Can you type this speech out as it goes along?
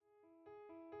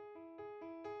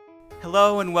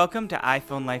Hello and welcome to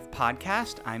iPhone Life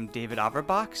Podcast. I'm David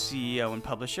Averbach, CEO and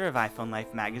publisher of iPhone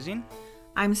Life magazine.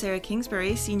 I'm Sarah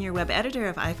Kingsbury, senior web editor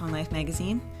of iPhone Life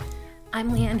magazine.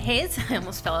 I'm Leanne Hayes. I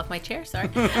almost fell off my chair, sorry.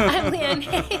 I'm Leanne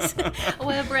Hayes, a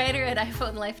web writer at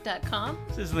iPhoneLife.com.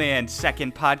 This is Leanne's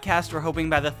second podcast. We're hoping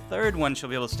by the third one she'll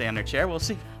be able to stay on her chair. We'll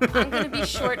see. I'm going to be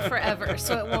short forever,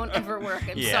 so it won't ever work.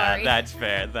 I'm sorry.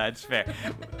 Yeah, that's fair.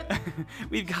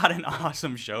 We've got an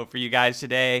awesome show for you guys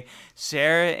today.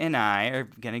 Sarah and I are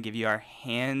going to give you our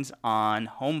hands-on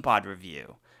HomePod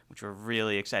review, which we're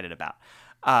really excited about.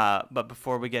 But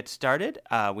before we get started,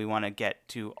 we want to get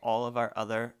to all of our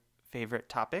other favorite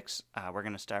topics. We're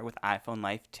going to start with iPhone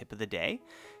Life Tip of the Day.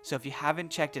 So if you haven't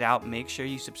checked it out, make sure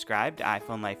you subscribe to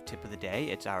iPhone Life Tip of the Day.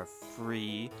 It's our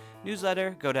free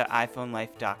newsletter. Go to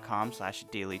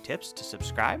iPhoneLife.com/dailytips to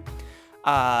subscribe.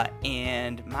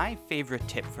 And my favorite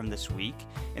tip from this week,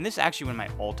 and this is actually one of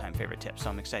my all-time favorite tips, so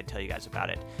I'm excited to tell you guys about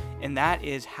it, and that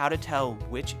is how to tell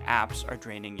which apps are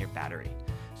draining your battery.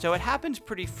 So it happens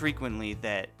pretty frequently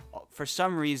that for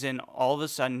some reason, all of a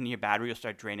sudden, your battery will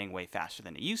start draining way faster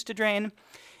than it used to drain.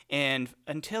 And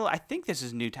until, I think this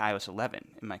is new to iOS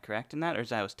 11. Am I correct in that, or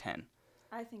is it iOS 10?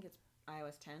 I think it's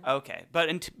iOS 10. Okay,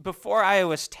 but before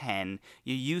iOS 10,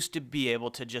 you used to be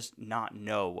able to just not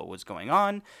know what was going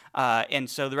on. And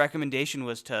so the recommendation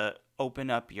was to open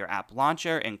up your app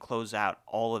launcher and close out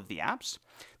all of the apps.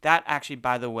 That actually,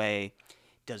 by the way,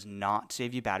 does not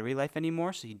save you battery life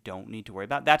anymore, so you don't need to worry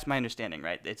about it. That's my understanding,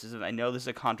 right? I know this is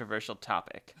a controversial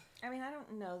topic. I mean, I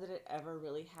don't know that it ever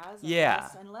really has.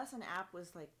 Unless an app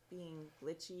was like being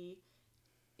glitchy,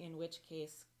 in which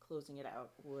case closing it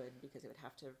out would, because it would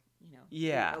have to,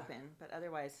 reopen. But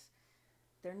otherwise,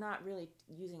 they're not really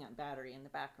using up battery in the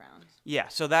background. Yeah,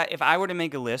 so that if I were to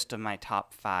make a list of my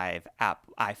top 5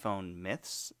 iPhone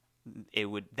myths,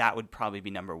 that would probably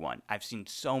be number 1. I've seen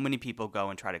so many people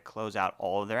go and try to close out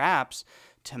all of their apps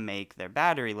to make their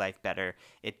battery life better.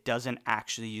 It doesn't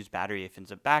actually use battery if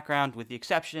it's a background, with the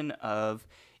exception of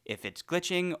if it's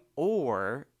glitching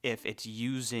or if it's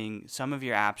using some of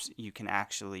your apps. You can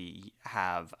actually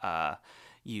have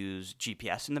use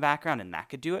GPS in the background, and that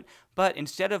could do it. But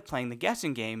instead of playing the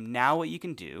guessing game, now what you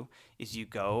can do is you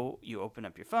open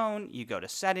up your phone, you go to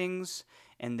settings,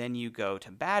 and then you go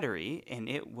to battery, and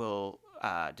it will,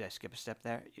 did I skip a step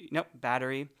there? Nope,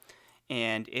 battery,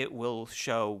 and it will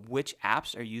show which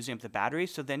apps are using up the battery,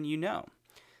 so then you know.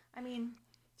 I mean,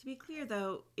 to be clear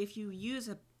though, if you use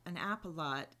an app a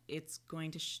lot, it's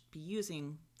going to be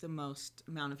using the most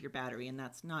amount of your battery, and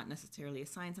that's not necessarily a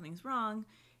sign something's wrong.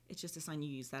 It's just a sign you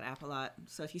use that app a lot.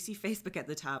 So if you see Facebook at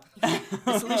the top,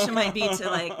 the solution might be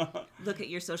to look at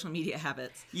your social media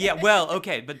habits. Yeah, well,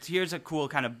 okay, but here's a cool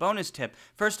kind of bonus tip.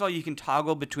 First of all, you can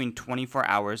toggle between 24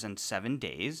 hours and 7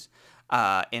 days.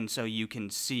 And so you can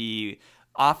see,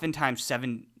 oftentimes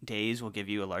 7 days will give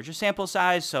you a larger sample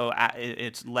size, so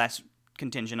it's less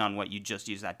contingent on what you just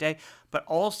used that day. But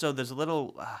also there's a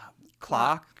little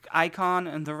clock icon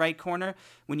in the right corner.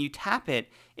 When you tap it,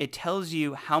 it tells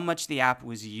you how much the app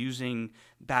was using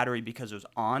battery because it was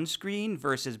on screen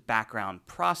versus background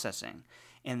processing.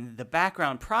 And the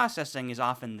background processing is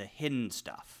often the hidden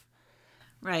stuff.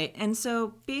 Right. And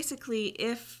so basically,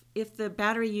 if the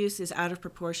battery use is out of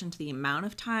proportion to the amount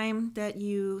of time that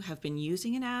you have been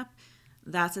using an app,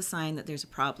 that's a sign that there's a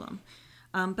problem.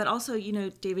 But also,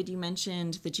 David, you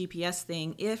mentioned the GPS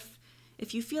thing. If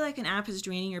you feel like an app is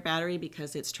draining your battery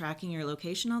because it's tracking your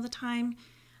location all the time,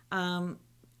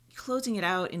 closing it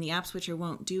out in the app switcher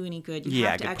won't do any good. You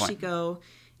have to actually go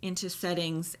into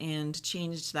settings and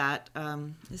change that.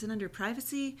 Is it under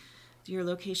privacy? Your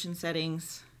location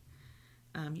settings.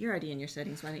 You're already in your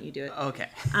settings. Why don't you do it? Okay.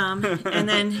 And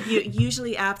then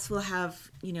usually apps will have,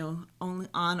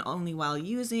 only while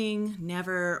using,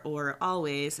 never, or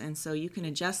always. And so you can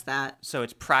adjust that. So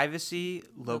it's privacy,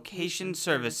 location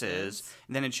services,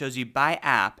 and then it shows you by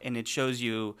app, and it shows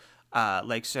you,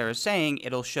 like Sarah's saying,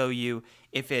 it'll show you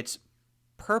if it's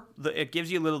it gives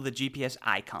you the GPS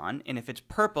icon, and if it's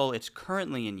purple, it's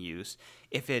currently in use.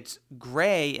 If it's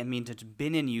gray, it means it's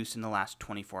been in use in the last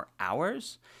 24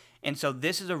 hours. And so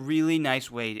this is a really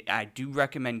nice way. I do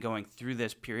recommend going through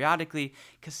this periodically,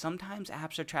 because sometimes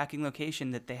apps are tracking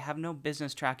location that they have no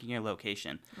business tracking your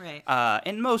location. Right.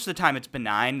 And most of the time it's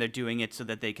benign. They're doing it so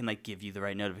that they can give you the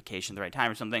right notification at the right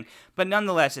time or something. But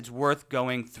nonetheless, it's worth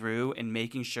going through and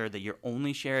making sure that you're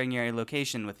only sharing your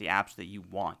location with the apps that you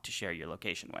want to share your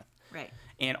location with. Right.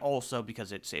 And also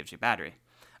because it saves your battery.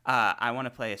 I want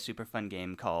to play a super fun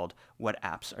game called What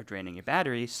Apps Are Draining Your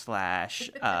Battery /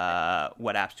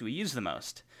 What Apps Do We Use the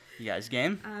Most? You guys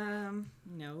game?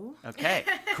 No. Okay,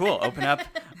 cool. Open up.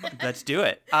 Let's do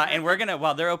it. And we're going to,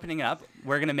 while they're opening up,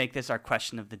 we're going to make this our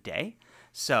question of the day.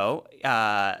 So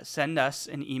send us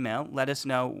an email. Let us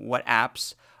know what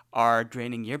apps are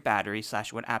draining your battery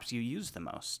 / what apps you use the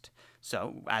most.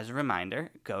 So as a reminder,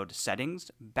 go to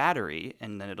settings, battery,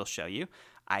 and then it'll show you.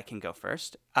 I can go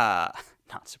first. Not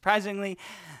surprisingly,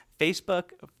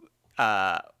 Facebook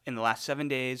in the last 7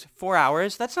 days, 4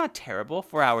 hours. That's not terrible.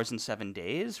 4 hours in 7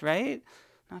 days, right?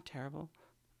 Not terrible.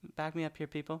 Back me up here,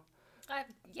 people.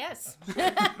 Yes.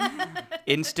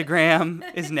 Instagram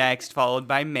is next, followed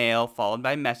by mail, followed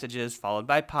by messages, followed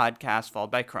by podcasts,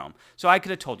 followed by Chrome. So I could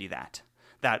have told you that.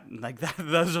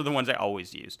 Those are the ones I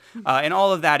always use. And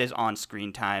all of that is on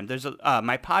screen time. There's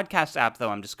my podcast app, though,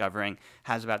 I'm discovering,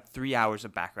 has about 3 hours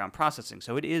of background processing.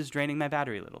 So it is draining my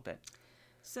battery a little bit.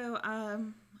 So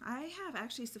I have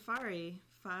actually Safari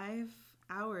 5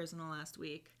 hours in the last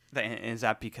week. Is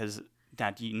that because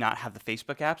do you not have the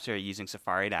Facebook apps, or are you using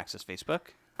Safari to access Facebook?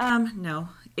 No,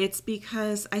 it's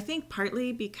because I think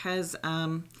partly because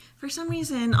for some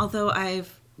reason, although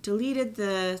I've deleted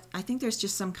I think there's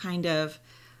just some kind of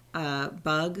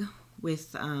bug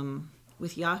with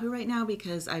Yahoo right now,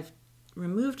 because I've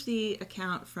removed the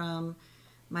account from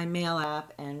my mail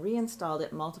app and reinstalled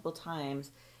it multiple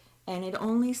times, and it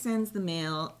only sends the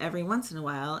mail every once in a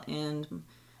while, and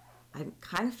I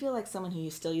kind of feel like someone who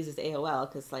still uses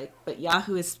AOL, but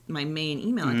Yahoo is my main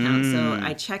email account, so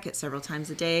I check it several times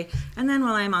a day, and then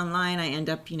while I'm online, I end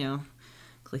up,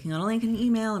 clicking on a link in an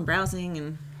email and browsing,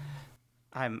 and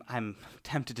I'm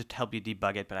tempted to help you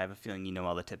debug it, but I have a feeling you know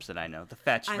all the tips that I know. The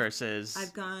fetch versus...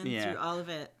 I've gone through all of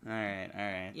it. All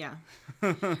right. Yeah.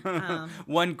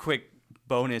 One quick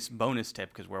bonus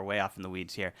tip, because we're way off in the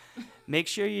weeds here. Make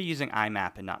sure you're using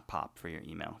IMAP and not POP for your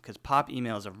email, because POP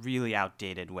email is a really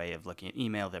outdated way of looking at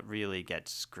email that really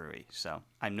gets screwy. So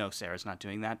I know Sarah's not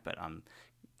doing that, but I'm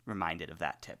reminded of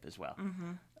that tip as well.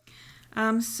 Mm-hmm.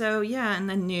 So yeah, and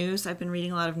then news. I've been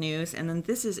reading a lot of news, and then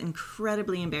this is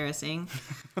incredibly embarrassing.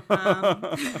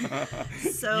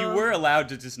 So you were allowed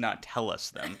to just not tell us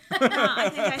them. No, I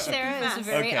think I should Sarah confess. is a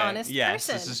very honest yes,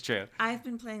 person. This is true. I've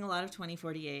been playing a lot of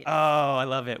 2048. Oh, I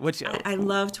love it. I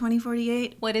love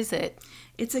 2048. What is it?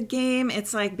 It's a game.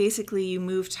 It's like basically you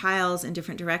move tiles in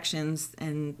different directions,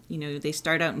 and they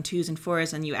start out in 2s and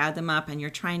 4s, and you add them up, and you're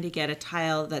trying to get a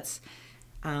tile that's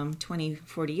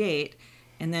 2048,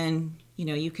 and then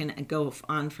you can go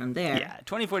on from there. Yeah,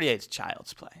 2048 is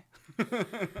child's play.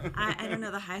 I don't know.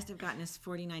 The highest I've gotten is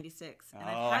 4096. And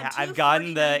I've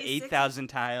gotten the 8,000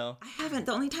 tile. I haven't.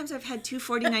 The only times I've had two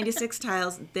 4096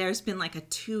 tiles, there's been like a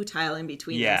 2 tile in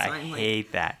between them. Yeah, So I I'm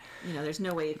hate that. there's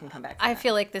no way you can come back to I that.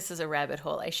 feel like this is a rabbit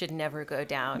hole I should never go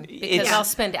down, because I'll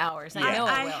spend hours. I know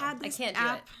I will. had this I can't do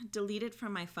app it. deleted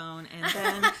from my phone, and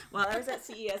then while I was at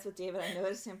CES with David, I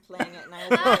noticed him playing it, and I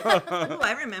was like, oh,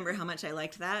 I remember how much I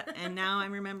liked that, and now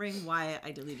I'm remembering why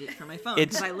I deleted it from my phone,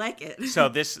 because I like it. So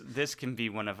this can be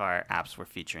one of our apps we're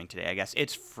featuring today, I guess.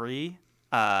 It's free,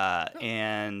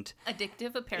 and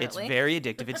Addictive, apparently. it's very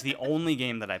addictive. It's the only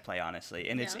game that I play, honestly,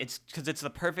 and it's because it's the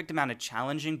perfect amount of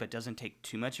challenging, but doesn't take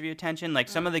too much of your attention. Like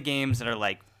some of the games that are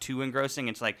like too engrossing,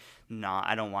 it's like, nah,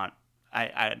 I don't want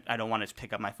to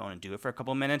pick up my phone and do it for a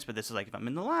couple minutes. But this is like, if I'm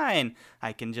in the line,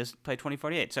 I can just play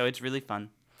 2048. So it's really fun.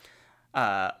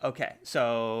 Okay,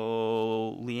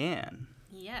 so Leanne.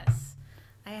 Yes.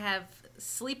 I have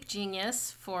Sleep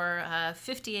Genius for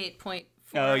 58.4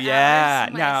 Oh yeah.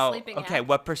 hours. Now, Sleeping okay, app.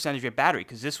 what percentage of your battery?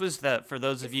 Because this was for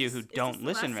those of you who Is this don't the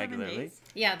listen last 7 regularly. days?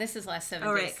 Yeah, this is last 7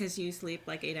 Oh, days. right, because you sleep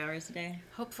like 8 hours a day.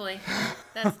 Hopefully.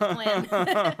 That's the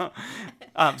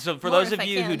plan. So for More those if of I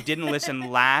you who can. didn't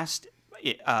listen last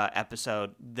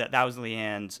episode, that was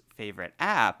Leanne's favorite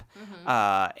app,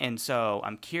 and so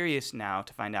I'm curious now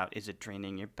to find out, is it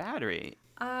draining your battery?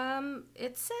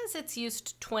 It says it's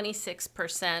used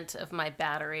 26% of my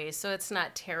battery, so it's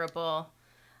not terrible.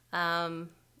 And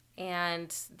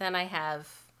then I have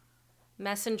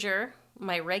Messenger,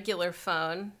 my regular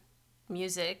phone,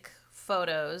 music,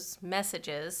 photos,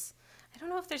 messages. I don't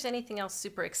know if there's anything else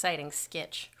super exciting.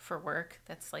 Sketch for work.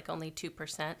 That's like only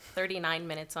 2%. 39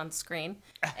 minutes on screen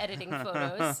editing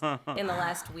photos in the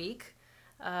last week.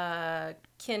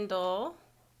 Kindle,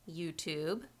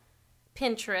 YouTube,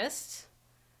 Pinterest,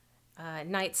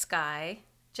 Night Sky.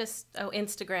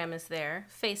 Instagram is there.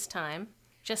 FaceTime.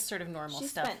 Just sort of normal She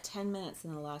stuff. spent 10 minutes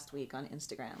in the last week on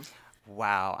Instagram.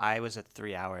 Wow, I was at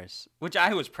 3 hours, which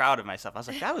I was proud of myself. I was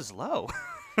like, that was low.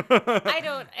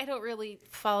 I don't really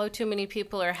follow too many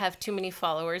people or have too many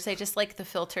followers. I just like the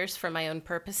filters for my own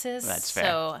purposes. That's fair.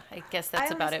 So I guess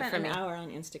that's about it for me. I only spent an hour on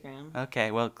Instagram.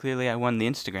 Okay, well, clearly I won the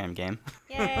Instagram game.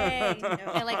 Yay!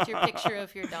 I liked your picture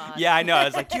of your dog. Yeah, I know. I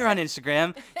was like, you're on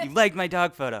Instagram. You liked my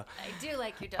dog photo. I do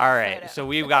like your dog All right, photo. so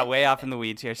we got way off in the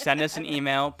weeds here. Send us an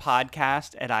email,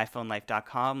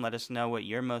 podcast@iphonelife.com. Let us know what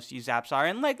your most used apps are,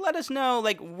 and let us know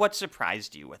what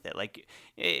surprised you with it.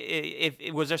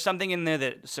 If was there something in there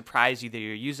that surprised you that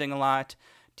you're using a lot?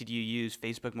 Did you use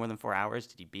Facebook more than 4 hours?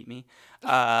 Did you beat me?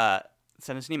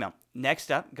 Send us an email.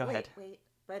 Next up, go ahead. Wait.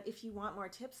 But if you want more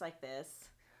tips like this,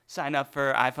 Sign up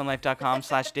for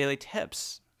iPhoneLife.com/daily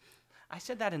tips. I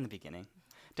said that in the beginning.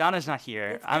 Donna's not here.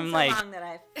 it's been I'm so like, long that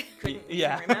I couldn't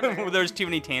yeah, even remember. there's too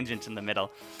many tangents in the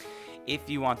middle. If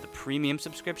you want the premium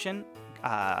subscription,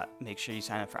 make sure you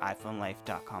sign up for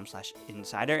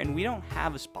iPhoneLife.com/insider. And we don't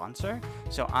have a sponsor,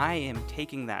 so I am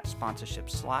taking that sponsorship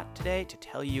slot today to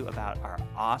tell you about our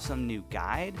awesome new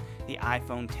guide, the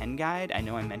iPhone 10 guide. I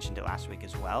know I mentioned it last week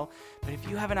as well, but if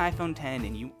you have an iPhone 10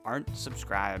 and you aren't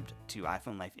subscribed to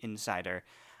iPhone Life Insider,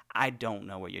 I don't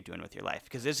know what you're doing with your life,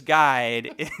 because this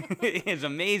guide is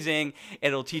amazing.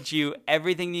 It'll teach you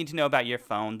everything you need to know about your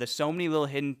phone. There's so many little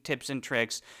hidden tips and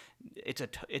tricks. It's a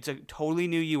totally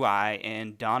new UI,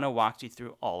 and Donna walks you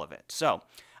through all of it. So,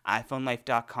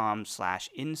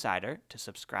 iPhoneLife.com/insider to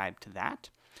subscribe to that.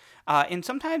 And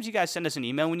sometimes you guys send us an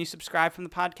email when you subscribe from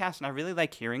the podcast, and I really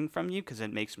like hearing from you because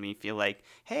it makes me feel like,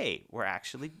 hey, we're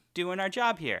actually doing our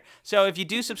job here. So if you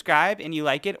do subscribe and you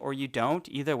like it or you don't,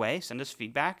 either way, send us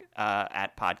feedback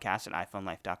at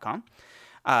podcast@iPhoneLife.com.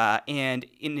 And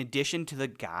in addition to the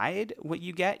guide, what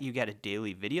you get a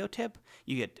daily video tip,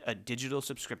 you get a digital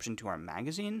subscription to our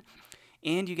magazine,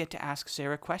 and you get to ask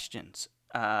Sarah questions,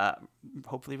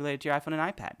 hopefully related to your iPhone and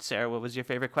iPad. Sarah, what was your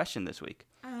favorite question this week?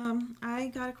 I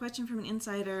got a question from an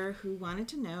insider who wanted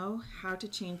to know how to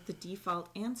change the default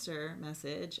answer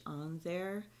message on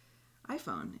their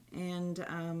iPhone. And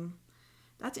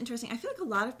that's interesting. I feel like a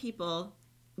lot of people,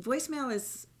 voicemail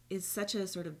is such a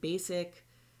sort of basic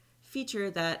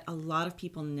feature that a lot of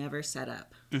people never set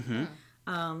up. Mm-hmm.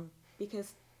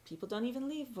 Because people don't even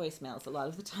leave voicemails a lot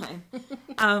of the time.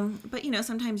 But,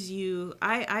 sometimes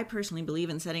I personally believe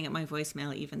in setting up my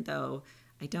voicemail even though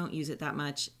I don't use it that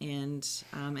much. And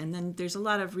then there's a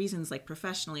lot of reasons, like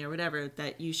professionally or whatever,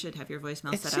 that you should have your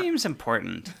voicemail set up. It seems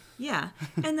important. Yeah.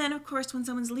 And then, of course, when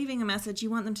someone's leaving a message,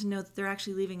 you want them to know that they're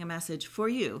actually leaving a message for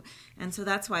you. And so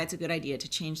that's why it's a good idea to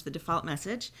change the default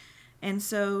message. And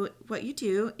so what you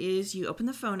do is you open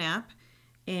the phone app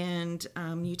and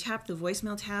you tap the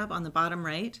voicemail tab on the bottom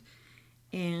right,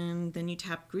 and then you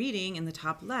tap greeting in the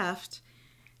top left,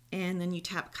 and then you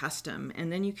tap custom,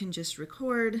 and then you can just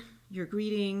record your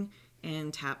greeting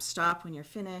and tap stop when you're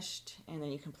finished, and then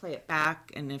you can play it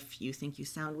back, and if you think you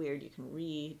sound weird, you can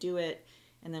redo it,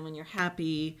 and then when you're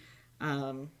happy,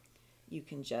 you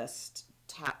can just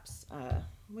tap,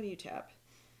 what do you tap?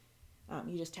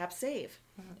 You just tap save,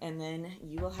 and then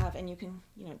you will have, and you can,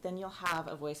 then you'll have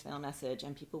a voicemail message,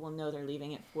 and people will know they're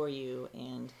leaving it for you,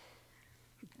 and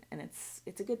it's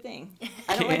a good thing.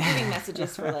 I don't like leaving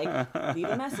messages for leave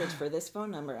a message for this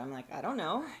phone number. I'm like, I don't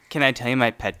know. Can I tell you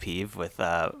my pet peeve with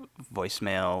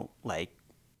voicemail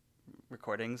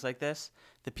recordings like this?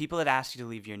 The people that ask you to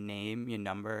leave your name, your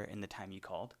number, and the time you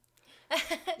called.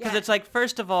 Because it's like,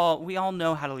 first of all, we all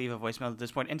know how to leave a voicemail at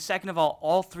this point. And second of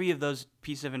all three of those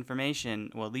pieces of information,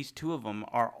 well, at least two of them,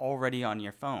 are already on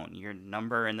your phone. Your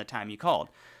number and the time you called.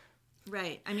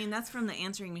 Right. I mean, that's from the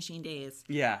answering machine days.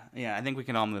 Yeah. I think we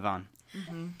can all move on.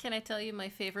 Mm-hmm. Can I tell you my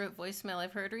favorite voicemail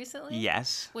I've heard recently?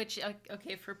 Yes. Which,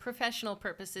 okay, for professional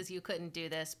purposes, you couldn't do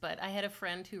this, but I had a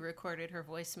friend who recorded her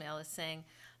voicemail as saying,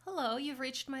 "Hello, you've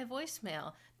reached my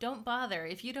voicemail. Don't bother.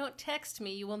 If you don't text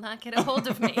me, you will not get a hold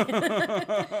of me."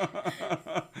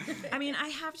 I mean, I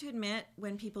have to admit,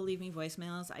 when people leave me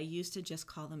voicemails, I used to just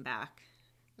call them back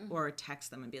or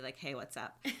text them and be like, "Hey, what's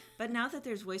up?" But now that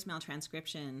there's voicemail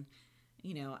transcription,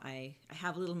 I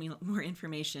have a little more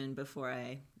information before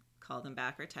I call them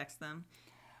back or text them.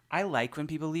 I like when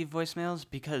people leave voicemails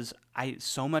because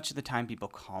so much of the time people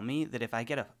call me that if I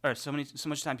get so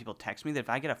much time people text me that if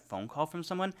I get a phone call from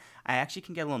someone, I actually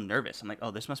can get a little nervous. I'm like,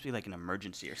 oh, this must be like an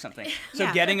emergency or something.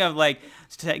 So getting a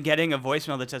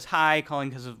voicemail that says hi, calling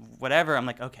because of whatever, I'm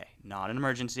like, okay, not an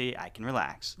emergency. I can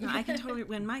relax. No, I can totally.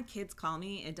 When my kids call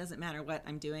me, it doesn't matter what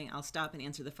I'm doing. I'll stop and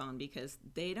answer the phone because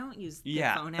they don't use the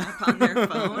phone app on their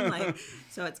phone.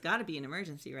 So it's got to be an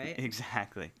emergency, right?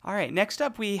 Exactly. All right. Next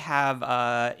up, we have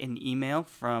an email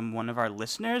from one of our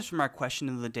listeners from our question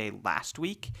of the day last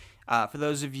week. For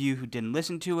those of you who didn't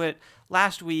listen to it,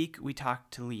 last week we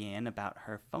talked to Leanne about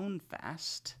her phone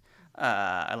fast.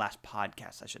 Our last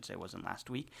podcast, I should say, wasn't last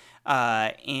week.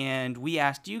 And we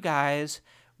asked you guys,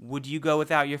 would you go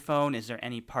without your phone? Is there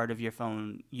any part of your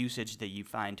phone usage that you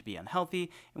find to be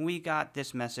unhealthy? And we got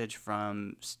this message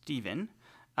from Steven,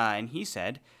 and he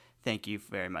said, "Thank you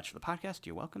very much for the podcast.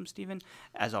 You're welcome, Stephen.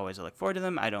 As always, I look forward to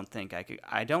them. I don't think I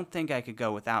could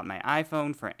go without my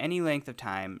iPhone for any length of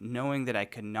time, knowing that I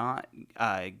could not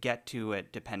get to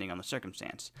it depending on the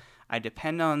circumstance. I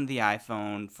depend on the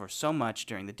iPhone for so much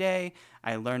during the day.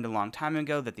 I learned a long time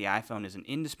ago that the iPhone is an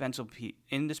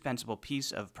indispensable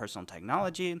piece of personal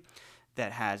technology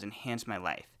that has enhanced my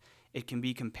life. It can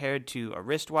be compared to a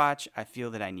wristwatch. I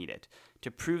feel that I need it.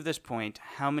 To prove this point,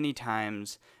 how many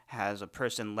times has a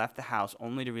person left the house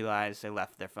only to realize they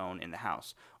left their phone in the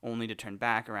house, only to turn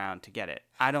back around to get it?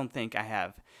 I don't think I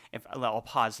have. I'll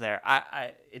pause there.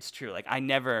 It's true.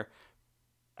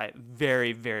 I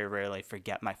very, very rarely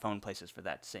forget my phone places for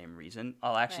that same reason.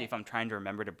 I'll actually, if I'm trying to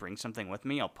remember to bring something with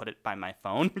me, I'll put it by my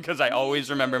phone because I always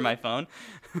remember my phone.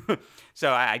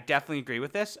 So I definitely agree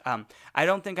with this. I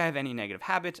don't think I have any negative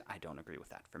habits. I don't agree with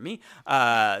that for me.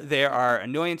 There are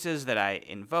annoyances that I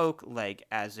invoke, like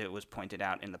as it was pointed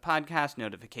out in the podcast,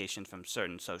 notifications from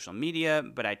certain social media,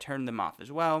 but I turn them off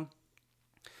as well.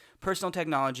 Personal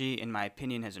technology, in my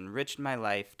opinion, has enriched my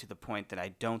life to the point that I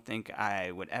don't think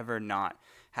I would ever not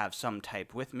have some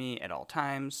type with me at all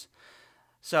times.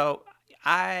 So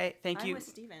I thank you.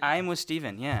 I'm with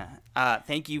Steven, yeah.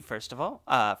 Thank you, first of all,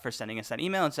 for sending us that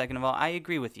email. And second of all, I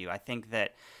agree with you. I think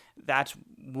that that's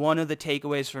one of the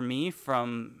takeaways for me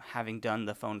from having done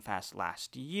the phone fast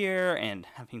last year and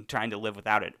trying to live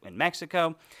without it in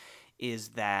Mexico is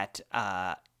that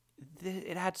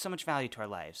it adds so much value to our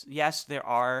lives. Yes, there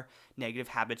are negative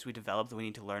habits we develop that we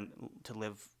need to learn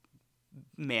to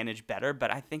manage better,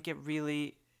 but I think it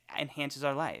really enhances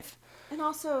our life. And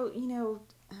also,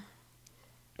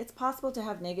 it's possible to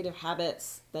have negative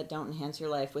habits that don't enhance your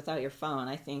life without your phone.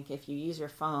 I think if you use your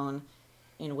phone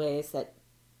in ways that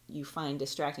you find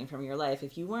distracting from your life,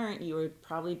 if you weren't, you would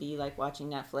probably be like watching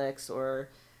Netflix or,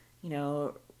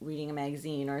 reading a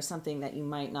magazine or something that you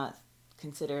might not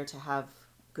consider to have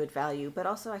good value. But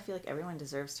also I feel like everyone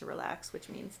deserves to relax, which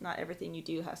means not everything you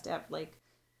do has to have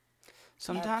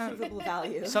provable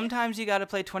value. Sometimes you got to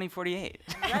play 2048.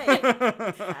 Right.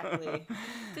 Exactly.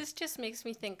 This just makes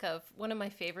me think of one of my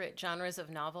favorite genres of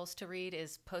novels to read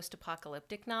is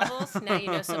post-apocalyptic novels. Now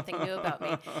you know something new about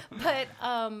me. But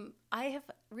I have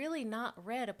really not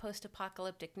read a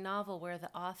post-apocalyptic novel where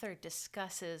the author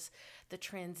discusses the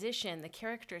transition the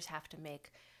characters have to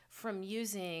make from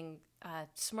using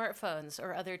smartphones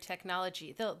or other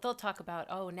technology. They'll talk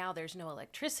about, now there's no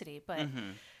electricity, but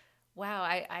wow,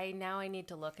 I need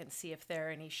to look and see if there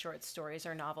are any short stories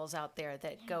or novels out there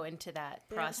that go into that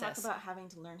process. Talk about having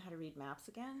to learn how to read maps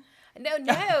again? No,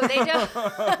 they don't.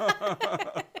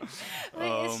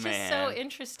 It's just so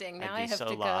interesting. Now I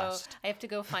have to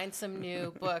go find some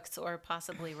new books or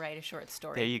possibly write a short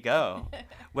story. There you go.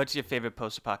 What's your favorite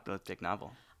post-apocalyptic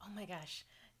novel? Oh my gosh.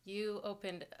 You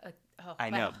opened a... Oh, I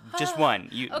know. Just one.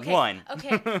 One.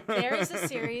 Okay. There is a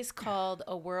series called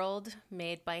A World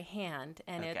Made by Hand,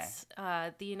 and it's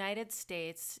the United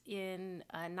States in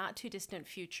a not too distant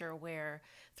future where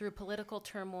through political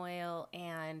turmoil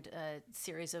and a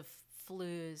series of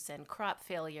flus and crop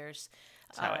failures...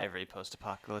 That's how every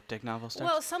post-apocalyptic novel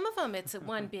starts. Well, some of them it's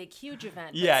one big, huge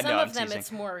event. But some of them it's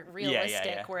more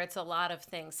realistic, where it's a lot of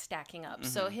things stacking up.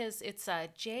 So it's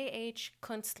J.H.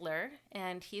 Kunstler,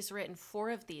 and he's written 4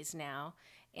 of these now,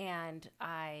 and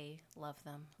I love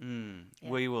them. Yeah.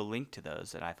 We will link to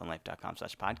those at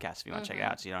iPhoneLife.com/podcast if you want to check it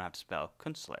out, so you don't have to spell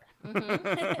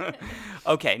Kunstler.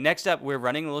 Okay, next up, we're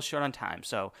running a little short on time,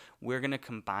 so we're going to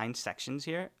combine sections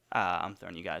here. I'm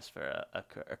throwing you guys for a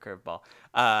curveball.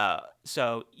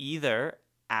 So either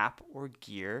app or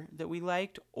gear that we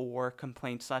liked or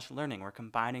complaint/learning. We're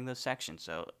combining those sections,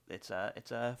 so it's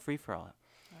a free-for-all.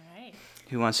 All right.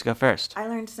 Who wants to go first? I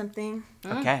learned something.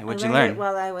 Okay, what'd you learn?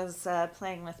 While I was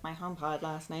playing with my HomePod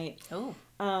last night. Oh.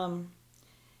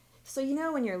 So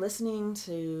when you're listening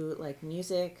to like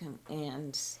music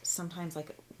and sometimes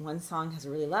like one song has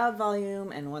a really loud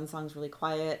volume and one song's really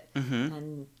quiet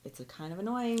and it's a kind of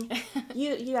annoying.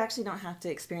 You actually don't have to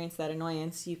experience that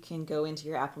annoyance. You can go into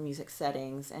your Apple Music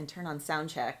settings and turn on sound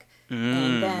check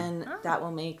And then that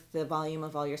will make the volume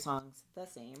of all your songs the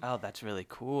same. Oh, that's really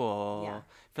cool. Yeah.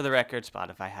 For the record,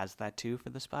 Spotify has that too for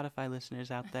the Spotify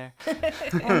listeners out there. And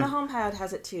the HomePod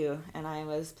has it too. And I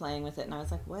was playing with it and I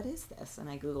was like, what is this? And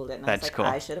I Googled it and I was That's like, cool.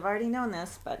 I should have already known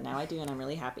this, but now I do and I'm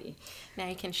really happy. Now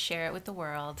you can share it with the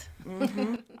world.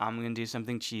 I'm going to do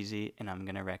something cheesy, and I'm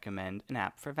going to recommend an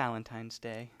app for Valentine's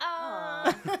Day.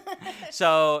 Oh.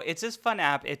 So it's this fun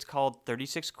app. It's called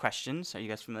 36 Questions. Are you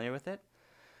guys familiar with it?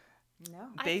 No.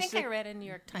 I think I read a New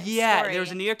York Times Yeah, story. there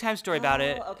was a New York Times story about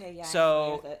it. Okay, yeah. I'm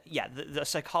So, familiar with it. yeah, the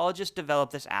psychologist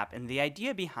developed this app, and the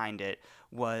idea behind it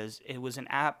was an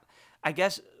app. I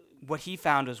guess what he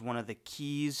found was one of the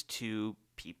keys to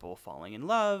people falling in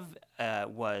love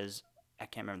was, I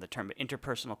can't remember the term, but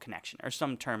interpersonal connection or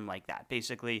some term like that,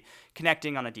 basically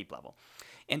connecting on a deep level.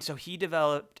 And so he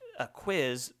developed a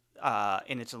quiz,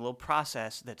 and it's a little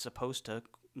process that's supposed to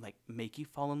like make you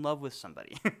fall in love with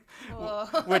somebody,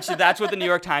 which that's what the New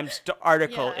York Times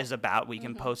article is about. We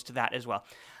can post to that as well.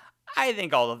 I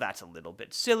think all of that's a little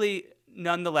bit silly.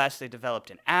 Nonetheless, they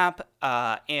developed an app,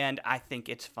 and I think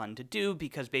it's fun to do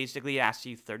because basically it asks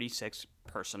you 36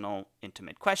 personal,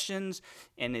 intimate questions,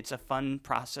 and it's a fun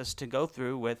process to go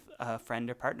through with a friend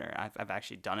or partner. I've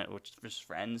actually done it with just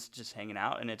friends, just hanging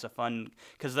out, and it's a fun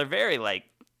because they're very like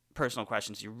personal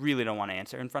questions you really don't want to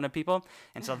answer in front of people,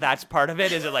 and so that's part of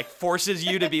it. Is it like forces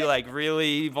you to be like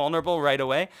really vulnerable right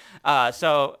away?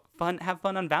 So have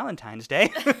fun on Valentine's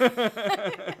Day.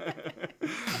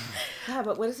 Yeah,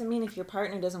 but what does it mean if your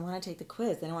partner doesn't want to take the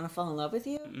quiz? They don't want to fall in love with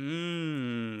you?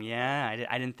 Yeah,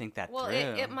 I didn't think that Well,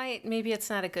 through. maybe it's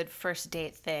not a good first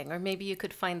date thing, or maybe you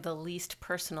could find the least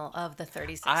personal of the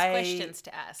 36 questions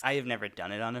to ask. I have never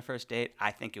done it on a first date.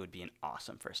 I think it would be an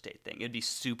awesome first date thing. It would be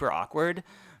super awkward,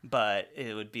 but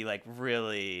it would be like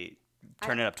really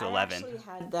turn it up to 11. I actually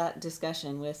had that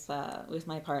discussion with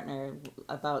my partner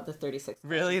about the 36.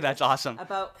 Really? That's awesome.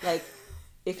 About like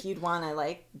if you'd want to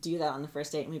like do that on the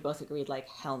first date, and we both agreed like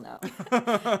hell no.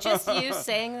 Just you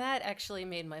saying that actually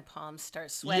made my palms start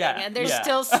sweating, Yeah, and they're yeah.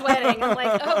 still sweating. I'm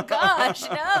like, oh gosh,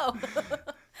 no.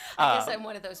 I guess I'm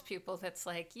one of those people that's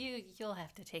like, you'll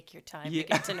have to take your time to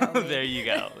get to know me. There you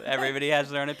go. Everybody has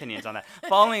their own opinions on that.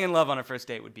 Falling in love on a first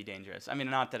date would be dangerous. I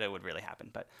mean, not that it would really happen,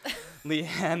 but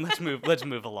Leanne, let's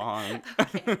move along.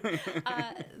 Okay.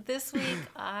 This week,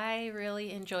 I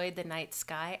really enjoyed the Night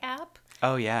Sky app.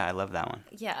 Oh yeah, I love that one.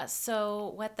 Yeah,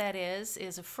 so what that is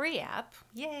a free app.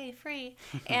 Yay, free.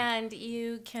 And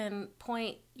you can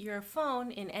point your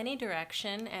phone in any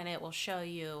direction and it will show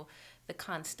you the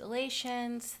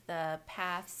constellations, the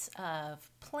paths of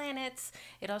planets.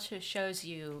 It also shows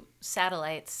you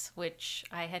satellites, which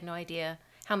I had no idea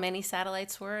how many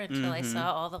satellites were until I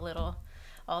saw all the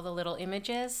little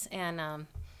images. And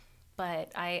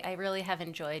but I really have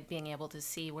enjoyed being able to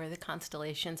see where the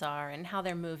constellations are and how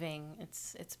they're moving.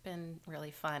 It's been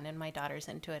really fun, and my daughter's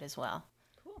into it as well.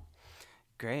 Cool.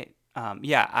 Great.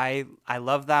 Yeah, I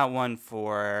love that one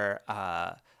for.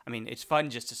 I mean, it's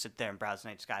fun just to sit there and browse the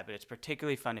night sky, but it's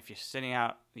particularly fun if you're sitting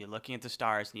out, you're looking at the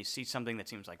stars, and you see something that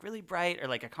seems like really bright or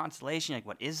like a constellation. Like,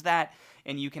 what is that?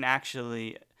 And you can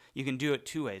do it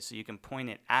two ways. So you can point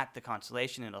it at the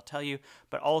constellation and it'll tell you,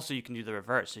 but also you can do the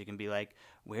reverse. So you can be like,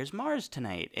 where's Mars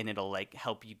tonight? And it'll like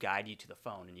help you guide you to the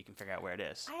phone and you can figure out where it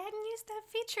is. I hadn't used that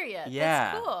feature yet.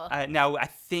 Yeah. That's cool. Now, I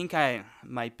think I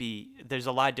might be, there's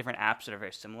a lot of different apps that are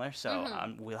very similar. So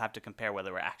we'll have to compare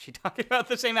whether we're actually talking about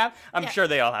the same app. I'm sure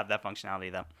they all have that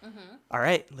functionality though. All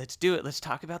right, let's do it. Let's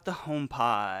talk about the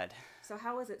HomePod. So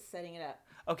how was it setting it up?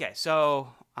 Okay, so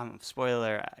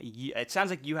spoiler, it sounds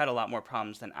like you had a lot more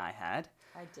problems than I had.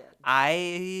 I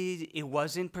did. It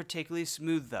wasn't particularly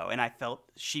smooth though, and I felt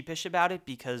sheepish about it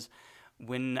because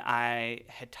when I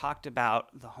had talked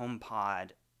about the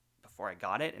HomePod before I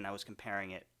got it and I was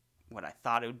comparing it what I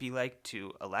thought it would be like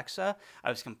to Alexa, I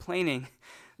was complaining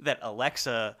that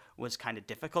Alexa was kind of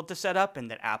difficult to set up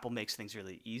and that Apple makes things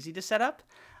really easy to set up.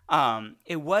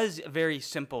 It was a very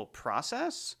simple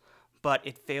process, but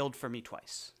it failed for me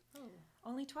twice.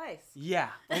 Only twice. Yeah,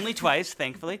 only twice,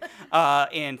 thankfully.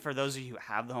 And for those of you who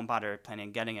have the HomePod or are planning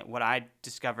on getting it, what I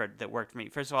discovered that worked for me,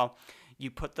 first of all, you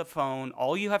put the phone,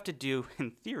 all you have to do in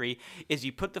theory is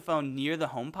you put the phone near the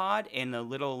HomePod and the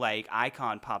little like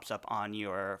icon pops up on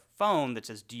your phone that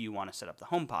says, do you want to set up the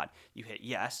HomePod? You hit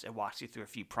yes, it walks you through a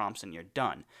few prompts and you're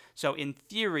done. So in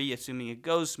theory, assuming it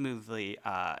goes smoothly,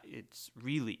 it's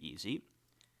really easy.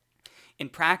 In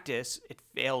practice, it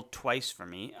failed twice for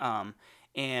me.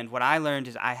 And what I learned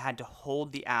is I had to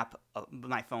hold the app,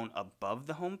 my phone above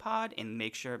the HomePod and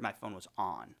make sure my phone was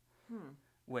on.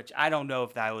 Which I don't know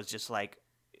if that was just like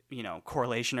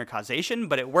correlation or causation,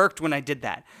 but it worked when I did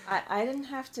that. I didn't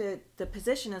have to, the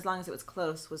position, as long as it was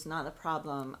close, was not the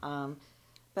problem.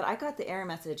 But I got the error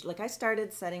message. Like, I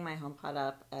started setting my HomePod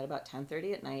up at about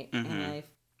 10:30 at night, and I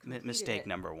Mistake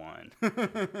number one.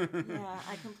 Yeah,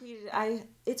 I completed it.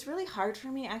 It's really hard for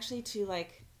me actually to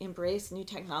like embrace new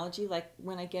technology. Like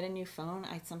when I get a new phone,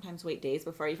 I sometimes wait days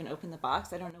before I even open the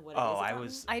box. I don't know what it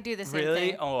is. I do the same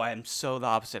Really? thing. Oh, I'm so the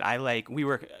opposite. We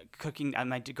were cooking,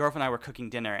 my girlfriend and I were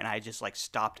cooking dinner, and I just like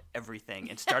stopped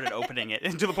everything and started opening it.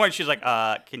 And to the point she's like,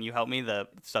 can you help me? The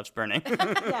stuff's burning.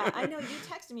 Yeah, I know. You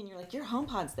texted me and you're like, your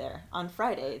HomePod's there on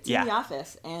Friday. It's in the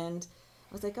office. And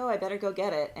I was like, oh, I better go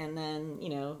get it. And then,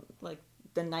 like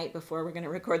the night before we're going to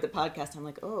record the podcast, I'm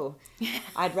like, oh,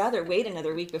 I'd rather wait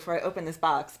another week before I open this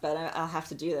box, but I'll have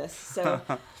to do this. So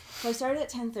I started at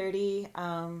 10:30,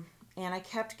 and I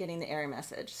kept getting the error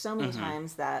message so many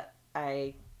times that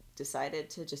I decided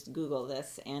to just Google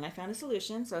this, and I found a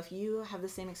solution. So if you have the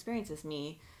same experience as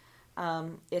me,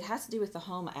 it has to do with the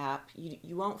Home app.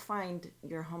 You won't find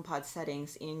your HomePod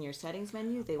settings in your settings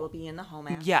menu. They will be in the Home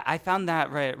app. Yeah, I found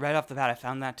that right off the bat. I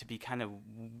found that to be kind of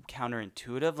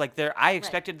counterintuitive. Like I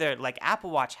expected like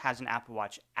Apple Watch has an Apple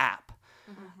Watch app.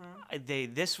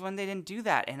 This one they didn't do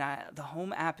that, and the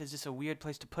Home app is just a weird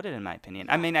place to put it, in my opinion.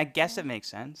 I mean, I guess it makes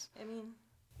sense.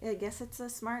 I guess it's a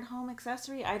smart home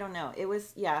accessory. I don't know. It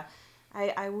was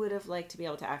I would have liked to be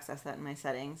able to access that in my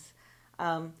settings.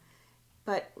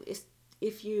 But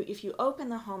if you open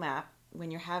the Home app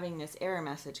when you're having this error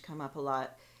message come up a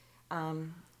lot,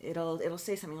 it'll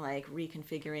say something like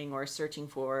reconfiguring or searching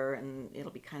for, and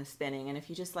it'll be kind of spinning. And if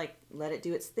you just like let it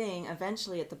do its thing,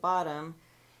 eventually at the bottom,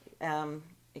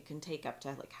 it can take up to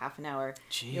like half an hour.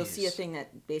 Jeez. You'll see a thing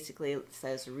that basically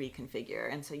says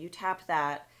reconfigure, and so you tap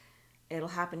that. It'll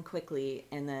happen quickly,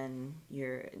 and then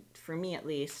for me at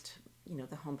least,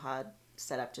 the HomePod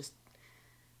setup just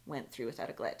went through without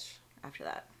a glitch after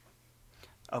that.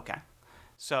 Okay.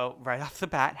 So right off the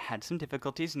bat, had some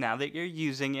difficulties. Now that you're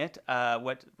using it,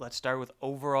 let's start with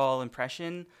overall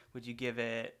impression. Would you give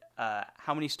it,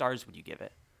 how many stars would you give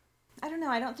it? I don't know.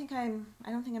 I don't think I'm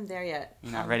there yet.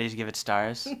 You're not ready to give it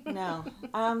stars? No.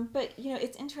 But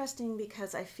it's interesting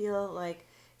because I feel like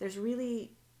there's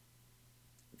really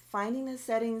finding the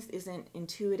settings isn't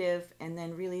intuitive, and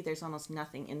then really there's almost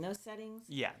nothing in those settings.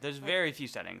 Yeah, there's very few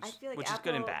settings, I feel like which Apple is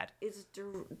good and bad. Is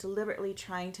deliberately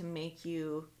trying to make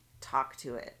you talk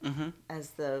to it as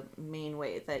the main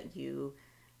way that you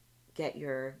get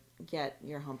your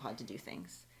HomePod to do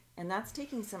things. And that's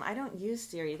taking some. I don't use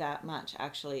Siri that much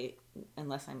actually,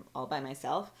 unless I'm all by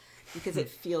myself, because it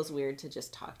feels weird to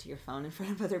just talk to your phone in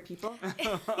front of other people.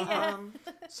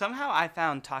 Somehow I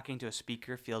found talking to a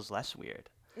speaker feels less weird.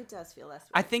 It does feel less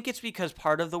weird. I think it's because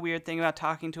part of the weird thing about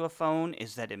talking to a phone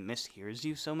is that it mishears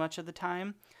you so much of the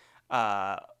time,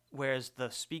 whereas the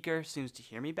speaker seems to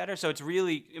hear me better. So it's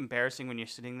really embarrassing when you're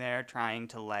sitting there trying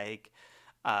to like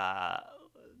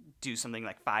do something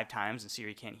like 5 times and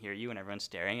Siri can't hear you and everyone's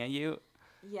staring at you.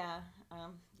 Yeah.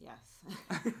 Yes.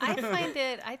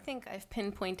 I think I've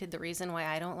pinpointed the reason why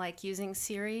I don't like using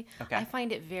Siri. Okay. I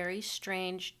find it very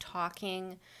strange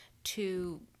talking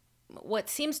to what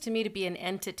seems to me to be an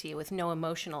entity with no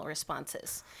emotional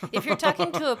responses. If you're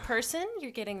talking to a person,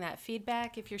 you're getting that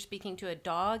feedback. If you're speaking to a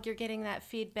dog, you're getting that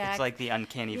feedback. It's like the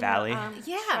uncanny valley.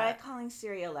 Try calling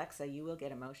Siri Alexa. You will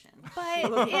get emotion.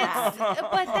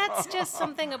 But that's just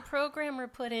something a programmer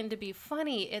put in to be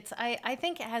funny. I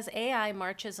think as AI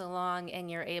marches along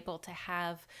and you're able to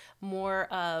have more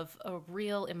of a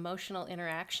real emotional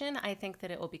interaction, I think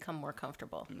that it will become more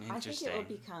comfortable. I think it will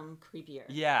become creepier.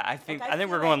 Yeah, I think we're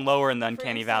feel going like, lower in the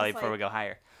uncanny valley instance, before we go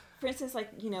higher. For instance, like,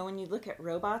 when you look at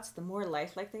robots, the more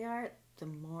lifelike they are, the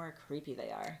more creepy they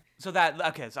are. So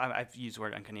I've used the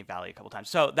word uncanny valley a couple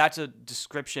times. So that's a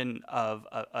description of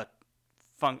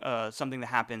something that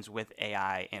happens with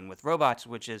AI and with robots,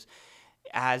 which is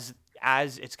as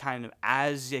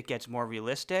it gets more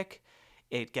realistic,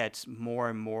 it gets more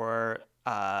and more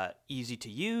easy to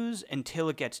use until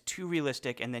it gets too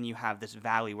realistic, and then you have this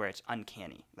valley where it's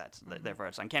uncanny. Therefore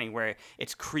it's uncanny, where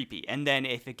it's creepy. And then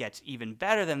if it gets even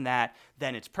better than that,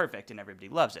 then it's perfect and everybody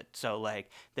loves it. So like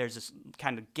there's this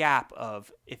kind of gap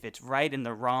of if it's right in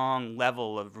the wrong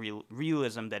level of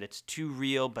realism, that it's too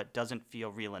real but doesn't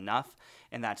feel real enough,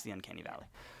 and that's the uncanny valley.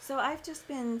 So I've just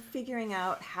been figuring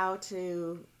out how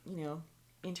to,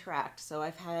 interact. So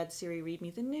I've had Siri read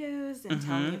me the news and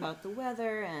tell me about the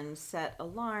weather and set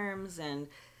alarms and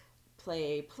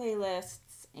play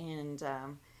playlists, and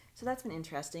so that's been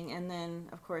interesting. And then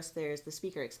of course there's the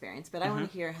speaker experience, but I want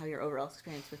to hear how your overall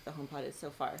experience with the HomePod is so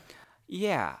far.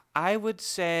 Yeah, I would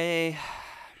say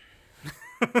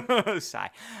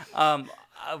sigh.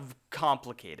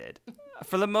 complicated.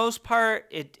 For the most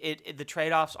part, the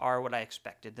trade-offs are what I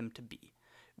expected them to be,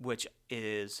 which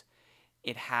is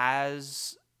it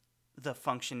has the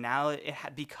functionality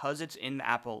because it's in the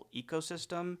Apple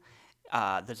ecosystem.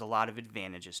 There's a lot of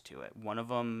advantages to it. One of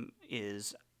them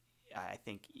is, I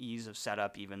think, ease of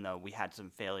setup. Even though we had some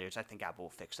failures, I think Apple will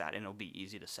fix that, and it'll be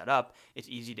easy to set up. It's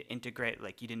easy to integrate.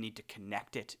 Like, you didn't need to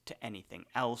connect it to anything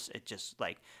else. It just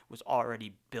like was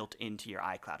already built into your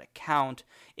iCloud account.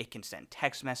 It can send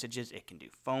text messages. It can do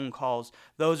phone calls.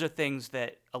 Those are things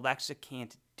that Alexa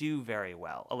can't do very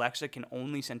well. Alexa can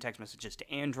only send text messages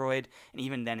to Android, and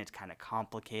even then it's kind of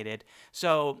complicated.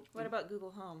 So What about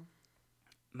Google Home?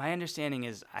 my understanding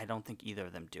is I don't think either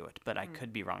of them do it, but I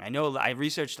could be wrong. I know I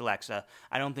researched Alexa.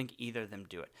 I don't think either of them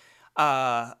do it.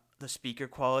 The speaker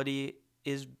quality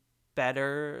is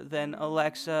better than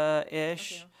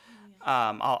Alexa-ish.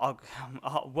 Okay.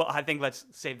 Well, I think let's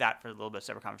save that for a little bit of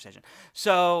separate conversation.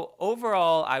 So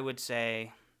overall, I would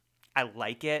say I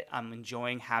like it. I'm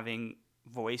enjoying having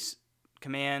voice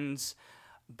commands,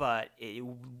 but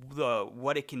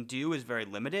what it can do is very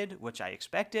limited, which I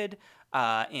expected.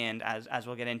 And as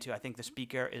we'll get into, I think the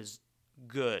speaker is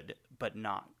good, but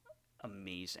not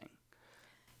amazing.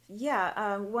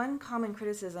 Yeah, one common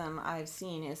criticism I've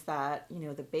seen is that,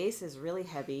 the bass is really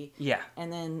heavy. Yeah.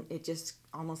 And then it just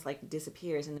almost like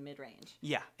disappears in the mid-range.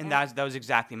 Yeah, and that was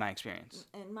exactly my experience.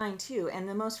 And mine too. And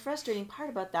the most frustrating part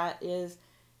about that is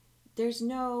there's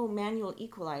no manual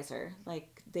equalizer.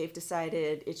 Like, they've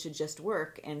decided it should just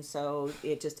work, and so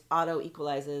it just auto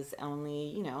equalizes,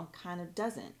 only, kind of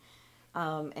doesn't.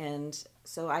 And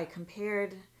so I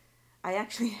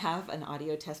actually have an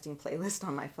audio testing playlist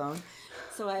on my phone.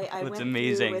 So I went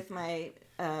amazing. through with my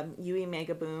UE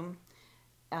Mega Boom,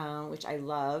 which I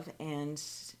love, and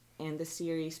the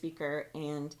Siri speaker,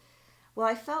 and well,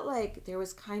 I felt like there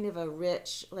was kind of I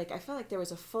felt like there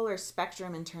was a fuller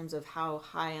spectrum in terms of how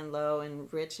high and low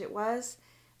and rich it was.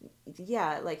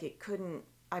 Yeah, like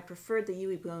I preferred the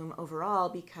UE Boom overall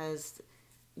because,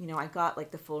 I got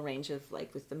like the full range of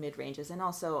like with the mid ranges, and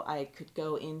also I could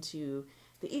go into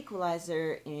the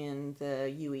equalizer in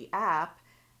the UE app,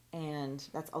 and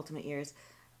that's Ultimate Ears,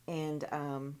 and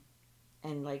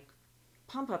like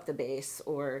pump up the bass,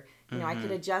 or I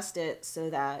could adjust it so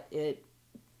that it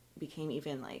became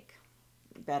even like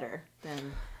better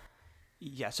than.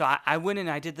 Yeah, so I went and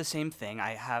I did the same thing.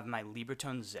 I have my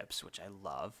Libertone Zips, which I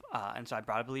love, and so I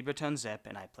brought up a Libertone Zip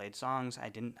and I played songs. I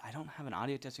don't have an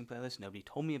audio testing playlist. Nobody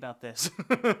told me about this,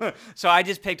 so I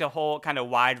just picked a whole kind of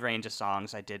wide range of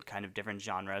songs. I did kind of different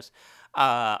genres.